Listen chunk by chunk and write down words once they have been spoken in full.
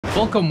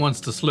Qualcomm wants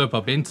to slurp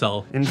up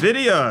Intel.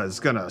 NVIDIA is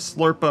gonna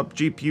slurp up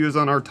GPUs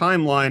on our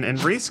timeline.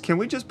 And Reece, can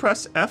we just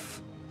press F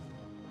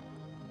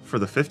for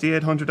the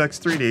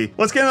 5800X3D?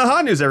 Let's get into the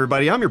hot news,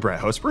 everybody. I'm your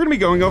Brett host. We're gonna be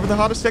going over the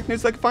hottest tech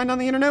news that I can find on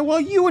the internet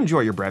while you enjoy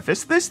your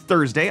breakfast this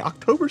Thursday,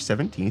 October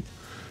 17th.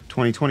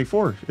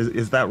 2024.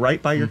 Is that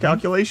right by your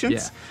calculations?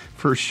 Yeah.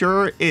 For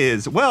sure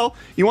is. Well,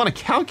 you want to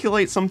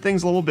calculate some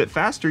things a little bit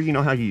faster. You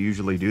know how you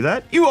usually do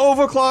that. You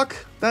overclock.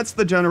 That's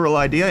the general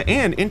idea.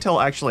 And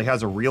Intel actually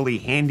has a really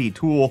handy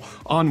tool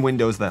on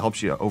Windows that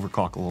helps you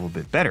overclock a little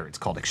bit better. It's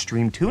called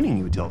Extreme Tuning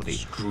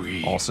Utility,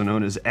 also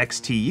known as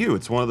XTU.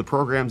 It's one of the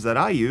programs that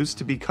I use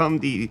to become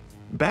the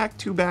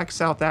back-to-back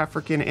South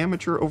African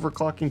amateur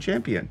overclocking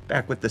champion,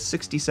 back with the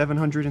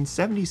 6700 and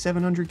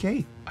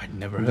 7700K. I'd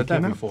never heard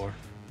that before.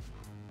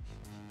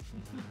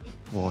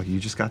 Well, you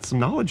just got some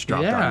knowledge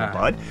dropped on you,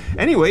 bud.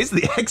 Anyways, the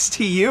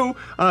XTU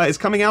is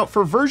coming out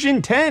for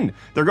version 10.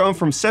 They're going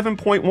from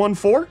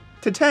 7.14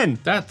 to 10.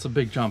 That's a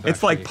big jump,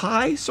 It's like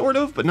Pi, sort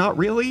of, but not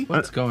really.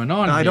 What's going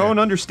on I here? don't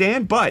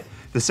understand, but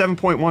the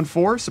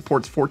 7.14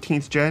 supports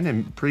 14th gen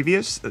and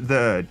previous.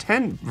 The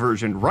 10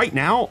 version right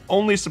now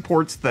only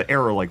supports the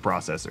Arrow-like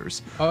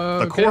processors.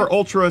 The Core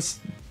Ultra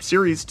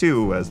Series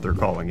 2, as they're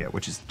calling it,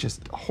 which is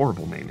just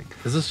horrible naming.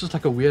 Is this just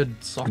like a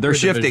weird software They're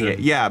shifting division?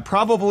 it. Yeah,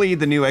 probably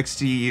the new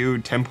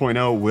XTU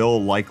 10.0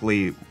 will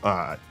likely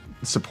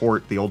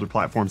support the older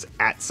platforms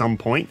at some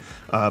point,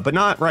 but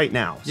not right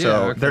now. Yeah,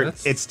 so okay,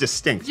 it's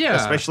distinct, yeah.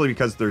 especially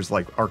because there's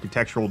like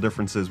architectural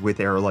differences with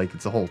Arrow-like.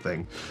 It's a whole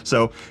thing.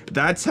 So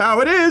that's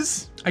how it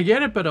is. I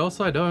get it, but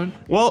also I don't.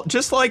 Well,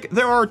 just like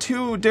there are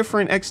two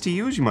different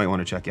XTUs you might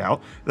want to check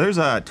out, there's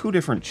two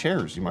different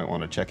chairs you might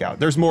want to check out.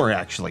 There's more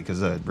actually,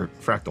 because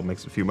Fractal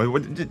makes a few.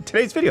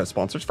 Today's video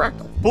sponsors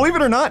Fractal. Believe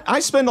it or not,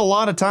 I spend a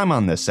lot of time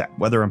on this set,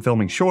 whether I'm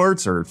filming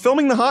shorts or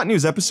filming the hot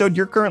news episode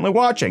you're currently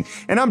watching,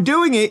 and I'm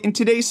doing it in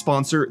today's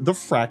sponsor, the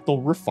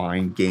Fractal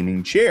Refined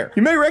Gaming Chair.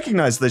 You may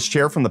recognize this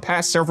chair from the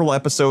past several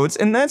episodes,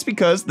 and that's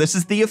because this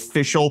is the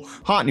official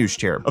hot news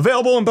chair.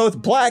 Available in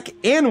both black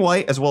and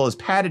white, as well as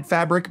padded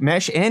fabric,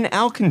 mesh, and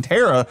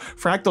Alcantara,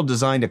 Fractal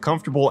designed a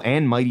comfortable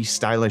and mighty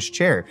stylish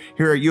chair.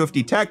 Here at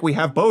UFD Tech, we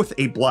have both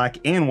a black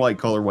and white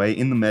colorway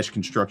in the mesh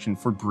construction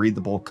for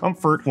breathable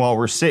comfort while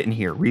we're sitting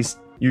here. Reece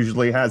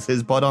usually has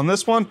his butt on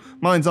this one,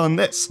 mine's on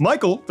this.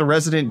 Michael, the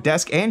resident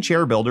desk and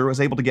chair builder,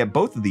 was able to get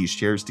both of these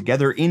chairs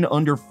together in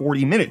under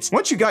 40 minutes.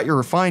 Once you got your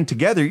Refined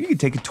together, you could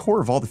take a tour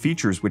of all the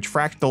features, which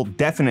Fractal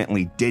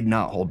definitely did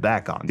not hold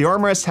back on. The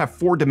armrests have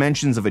 4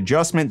 dimensions of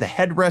adjustment, the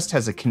headrest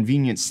has a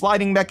convenient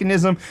sliding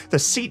mechanism, the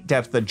seat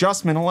depth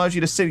adjustment allows you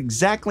to sit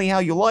exactly how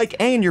you like,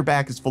 and your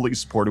back is fully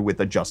supported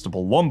with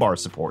adjustable lumbar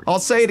support. I'll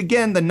say it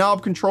again, the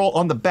knob control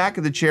on the back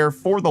of the chair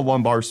for the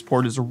lumbar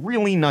support is a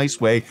really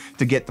nice way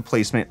to get the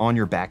placement on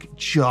your back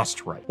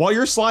just right. While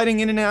you're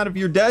sliding in and out of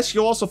your desk,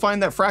 you'll also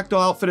find that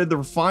Fractal outfitted the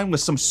Refine with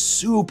some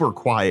super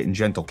quiet and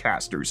gentle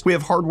casters. We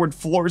have hardwood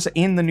floors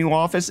in the new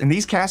office, and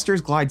these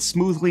casters glide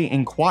smoothly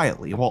and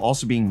quietly while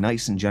also being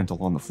nice and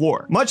gentle on the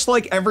floor. Much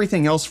like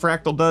everything else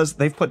Fractal does,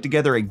 they've put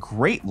together a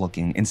great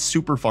looking and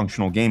super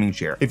functional gaming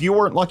chair. If you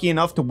weren't lucky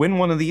enough to win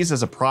one of these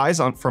as a prize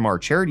from our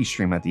charity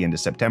stream at the end of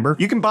September,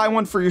 you can buy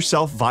one for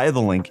yourself via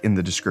the link in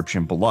the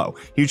description below.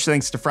 Huge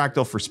thanks to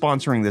Fractal for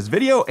sponsoring this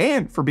video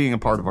and for being a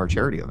part of our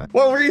charity event.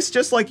 Well, Reece,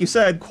 just like you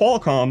said,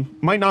 Qualcomm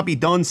might not be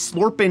done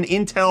slurping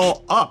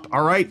Intel up,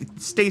 all right?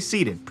 Stay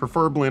seated,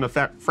 preferably in a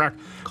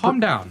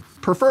Calm down.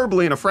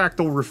 Preferably in a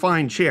Fractal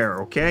Refined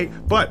chair, okay?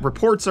 But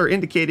reports are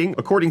indicating,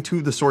 according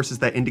to the sources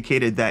that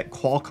indicated that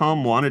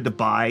Qualcomm wanted to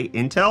buy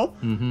Intel,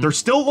 they're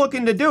still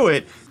looking to do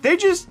it. They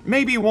just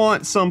maybe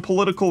want some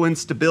political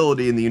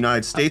instability in the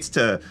United States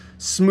to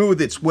smooth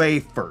its way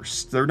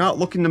first. They're not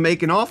looking to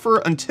make an offer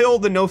until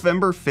the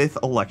November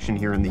 5th election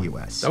here in the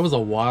US. That was a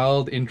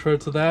wild intro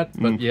to that,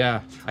 but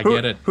yeah, I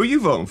get it. Who you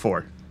voting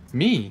for?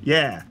 Me?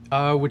 Yeah.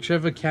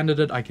 Whichever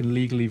candidate I can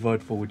legally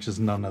vote for, which is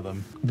none of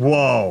them.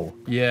 Whoa.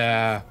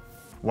 Yeah.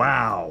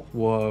 Wow.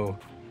 Whoa.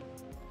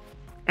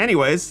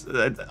 Anyways,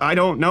 I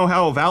don't know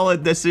how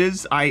valid this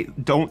is. I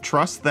don't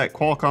trust that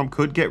Qualcomm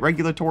could get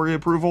regulatory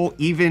approval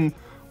even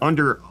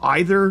under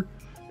either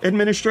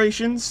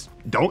administrations.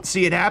 Don't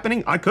see it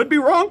happening. I could be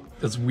wrong.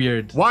 That's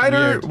weird.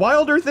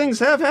 Wilder things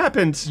have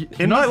happened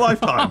in my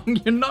lifetime.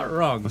 You're not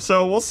wrong.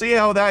 So we'll see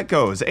how that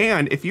goes.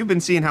 And if you've been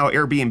seeing how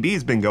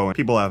Airbnb's been going,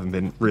 people haven't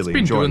been really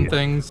enjoying it.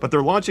 Things. But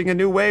they're launching a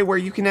new way where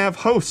you can have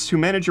hosts who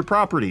manage your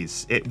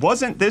properties. It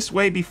wasn't this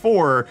way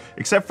before,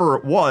 except for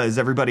it was.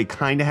 Everybody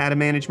kind of had a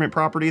management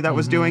property that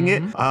was doing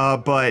it.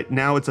 But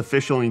now it's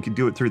official and you can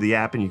do it through the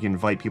app and you can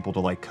invite people to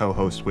like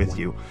co-host with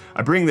you.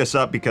 I bring this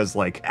up because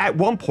like at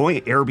one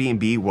point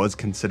Airbnb was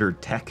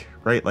considered tech,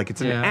 right? Like it's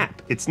an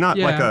app. It's not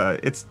like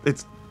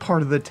it's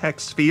part of the tech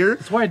sphere.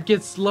 That's why it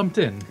gets lumped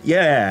in.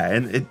 Yeah,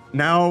 and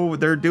now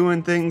they're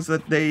doing things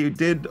that they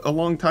did a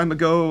long time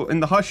ago in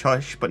the hush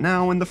hush, but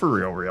now in the for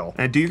real.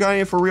 And do you got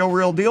any for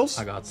real deals?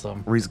 I got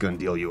some. Ree's gonna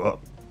deal you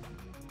up.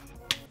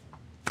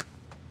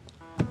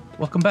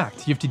 Welcome back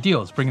to UFD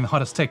Deals, bringing the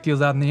hottest tech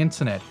deals out on the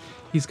internet.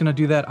 he's gonna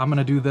do that, I'm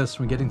gonna do this,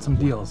 we're getting some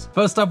deals.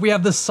 First up, we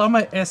have the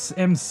Summer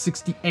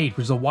SM68,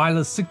 which is a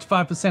wireless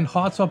 65%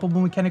 hard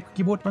swappable mechanical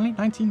keyboard, only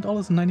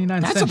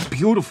 $19.99. That's a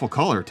beautiful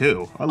color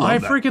too. I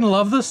love that. I freaking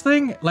love this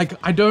thing. Like,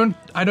 I don't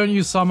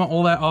use Summer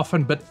all that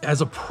often, but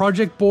as a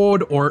project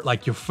board or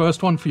like your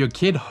first one for your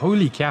kid,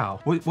 holy cow.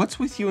 What's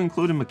with you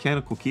including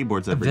mechanical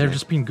keyboards every day? They've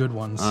just been good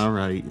ones. All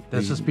right.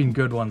 There's just been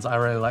good ones. I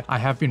really like. I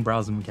have been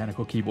browsing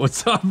mechanical keyboards,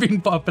 so I've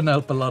been popping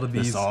up a lot of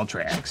these. This all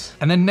tracks.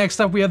 And then next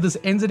up, we have this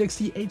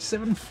NZXT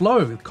H7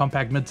 Flow with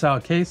compact mid-tower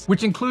case,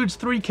 which includes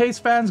 3 case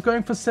fans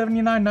going for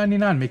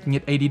 $79.99, making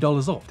it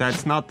 $80 off.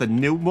 That's not the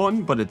new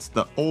one, but it's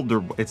the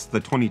older. It's the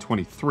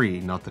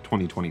 2023, not the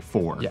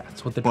 2024. Yeah,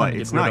 it's what they're trying to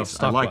get rid of nice.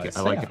 I like it.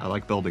 stock-wise. I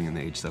like building in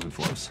the H7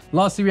 Flows.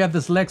 Lastly, we have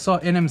this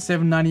Lexar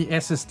NM790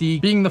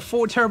 SSD, being the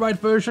 4TB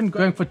version,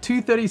 going for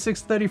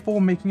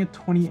 $236.34, making it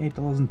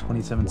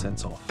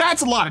 $28.27 off.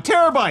 That's a lot of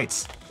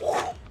terabytes.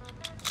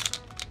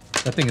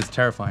 That thing is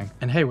terrifying.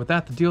 And hey, with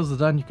that, the deals are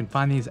done. You can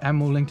find these and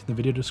more linked in the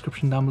video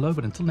description down below.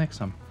 But until next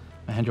time,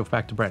 I hand you off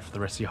back to Brett for the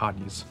rest of your hard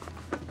news.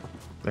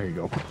 There you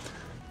go.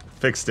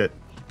 Fixed it.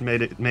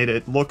 Made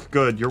it look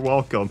good. You're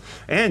welcome.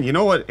 And you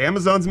know what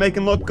Amazon's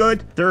making look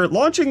good? They're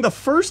launching the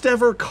first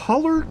ever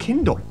color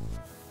Kindle.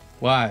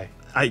 Why?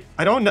 I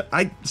don't know.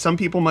 Some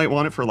people might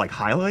want it for like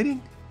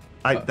highlighting.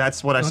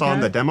 That's what I saw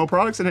in the demo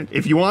products. And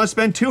if you want to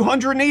spend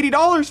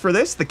 $280 for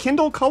this, the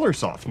Kindle Color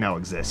Soft now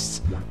exists,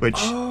 which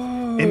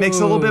it makes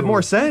a little bit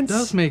more sense. It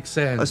does make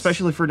sense.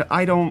 Especially for,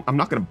 I'm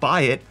not going to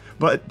buy it,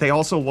 but they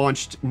also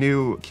launched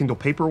new Kindle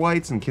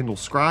Paperwhites and Kindle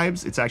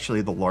Scribes. It's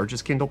actually the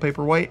largest Kindle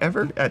Paperwhite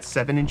ever at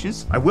 7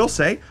 inches. I will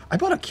say, I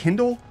bought a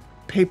Kindle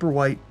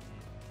Paperwhite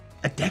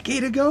a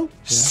decade ago,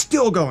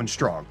 still going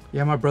strong.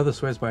 Yeah, my brother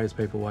swears by his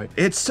Paperwhite.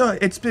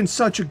 It's been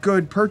such a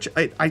good purchase.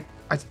 I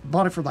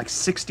bought it for like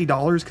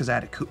 $60 because I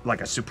had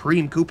a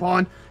Supreme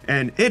coupon,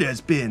 and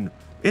it's been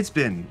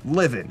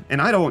living.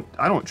 And I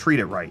don't treat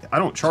it right. I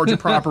don't charge it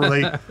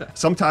properly.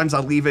 Sometimes I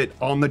leave it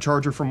on the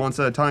charger for months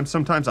at a time.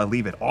 Sometimes I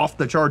leave it off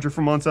the charger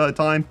for months at a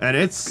time. And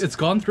it's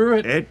gone through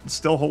it. It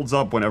still holds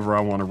up whenever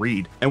I want to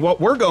read. And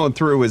what we're going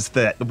through is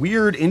that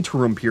weird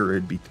interim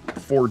period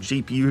before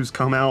GPUs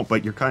come out,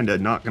 but you're kind of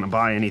not going to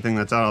buy anything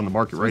that's out on the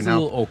market right now.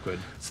 It's a little awkward.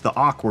 It's the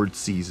awkward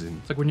season.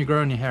 It's like when you're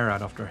growing your hair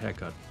out after a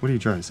haircut. What are you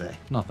trying to say?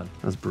 Nothing.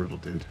 That's brutal,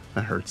 dude.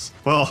 That hurts.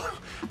 Well,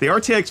 the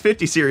RTX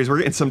 50 series, we're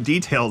getting some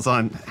details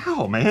on.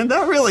 Ow, man,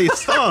 that really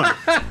stung.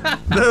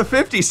 The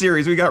 50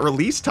 series, we got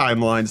release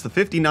timelines. The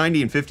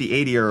 5090 and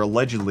 5080 are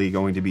allegedly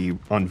going to be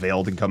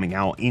unveiled and coming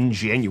out in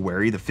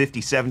January. The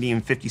 5070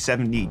 and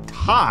 5070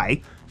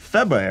 Ti,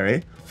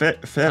 February.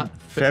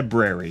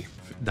 February.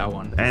 That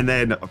one. And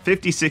then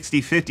 5060,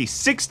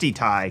 5060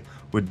 Ti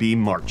would be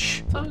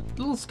March. A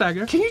little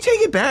stagger. Can you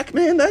take it back,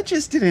 man? That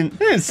just didn't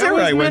sit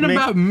right with me.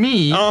 About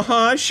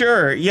me.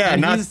 Sure. Yeah.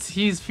 And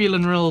he's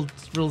feeling real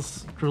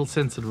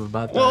sensitive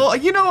about that. Well,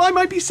 you know, I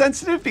might be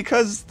sensitive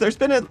because there's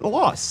been a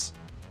loss.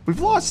 We've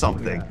lost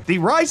something. Yeah. The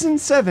Ryzen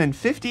 7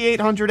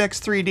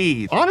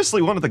 5800X3D.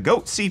 Honestly, one of the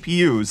GOAT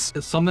CPUs.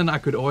 It's something I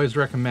could always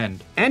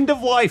recommend. End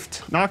of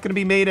life. Not going to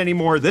be made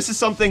anymore. This is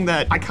something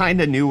that I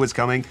kind of knew was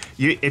coming.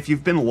 If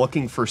you've been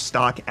looking for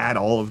stock at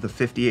all of the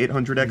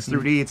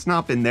 5800X3D, it's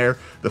not been there.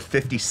 The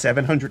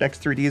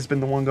 5700X3D has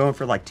been the one going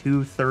for like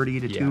 $230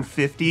 to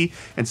 $250.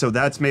 And so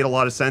that's made a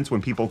lot of sense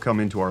when people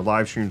come into our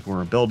live streams when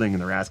we're building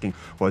and they're asking,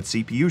 what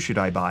CPU should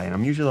I buy? And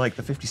I'm usually like,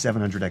 the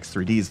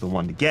 5700X3D is the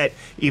one to get,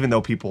 even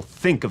though people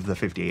think of the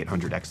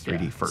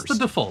 5800X3D first. It's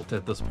the default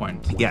at this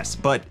point. Yes,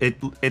 but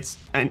it's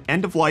an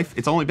end of life.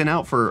 It's only been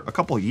out for a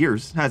couple of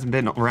years. It hasn't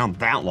been around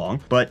that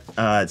long. But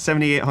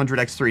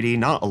 7800X3D,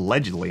 not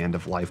allegedly end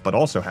of life, but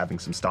also having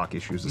some stock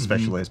issues,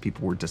 especially as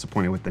people were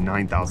disappointed with the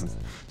 9000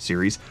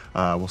 series.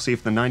 We'll see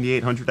if the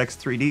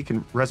 9800X3D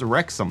can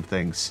resurrect some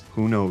things.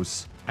 Who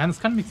knows? And this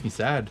kind of makes me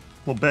sad.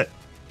 A little bit.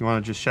 You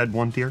want to just shed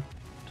one tear?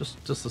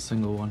 Just a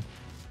single one.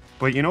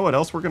 But you know what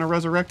else we're going to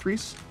resurrect,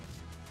 Reese?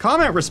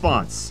 Comment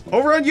response.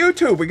 Over on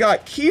YouTube, we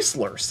got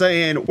Kiesler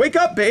saying, wake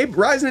up, babe.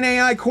 Ryzen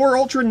AI Core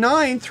Ultra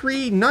 9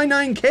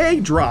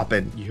 3999K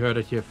dropping. You heard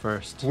it here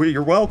first. Well,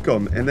 you're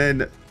welcome. And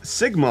then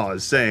Sigma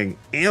is saying,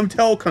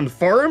 Amtel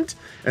confirmed.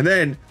 And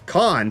then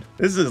Khan,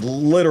 this is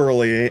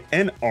literally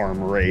an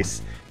arm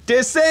race.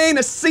 This ain't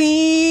a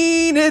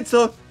scene, it's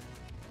a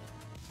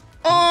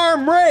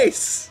arm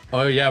race.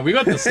 Oh yeah, we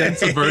got the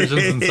censored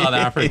versions in South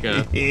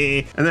Africa.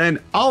 And then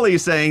Ollie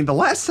saying, the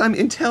last time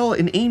Intel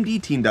and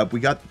AMD teamed up, we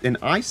got an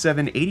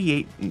i7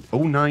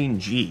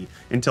 8809G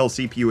Intel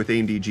CPU with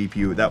AMD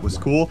GPU. That was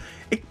cool.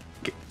 It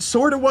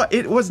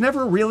was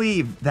never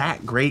really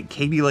that great.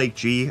 Kaby Lake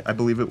G, I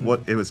believe it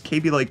was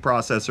Kaby Lake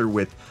processor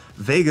with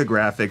Vega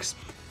graphics.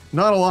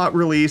 Not a lot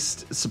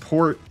released.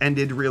 Support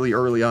ended really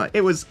early on.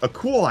 It was a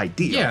cool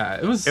idea. Yeah,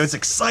 it was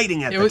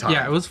exciting at the time.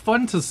 Yeah, it was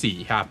fun to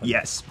see happen.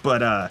 Yes,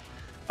 but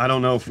I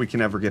don't know if we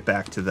can ever get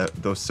back to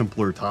those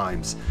simpler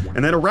times.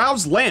 And then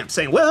Aroused Lamp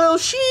saying, well,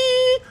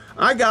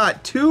 I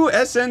got 2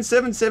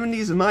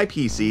 SN770s in my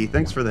PC.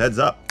 Thanks for the heads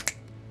up.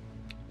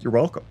 You're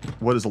welcome.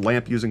 What is a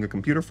lamp using a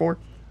computer for?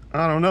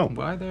 I don't know.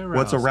 Why they're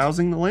What's aroused.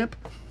 arousing the lamp?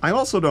 I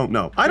also don't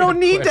know. I don't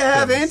need to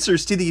have questions.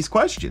 answers to these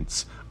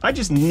questions. I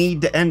just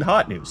need to end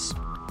hot news.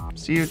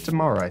 See you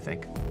tomorrow, I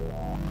think.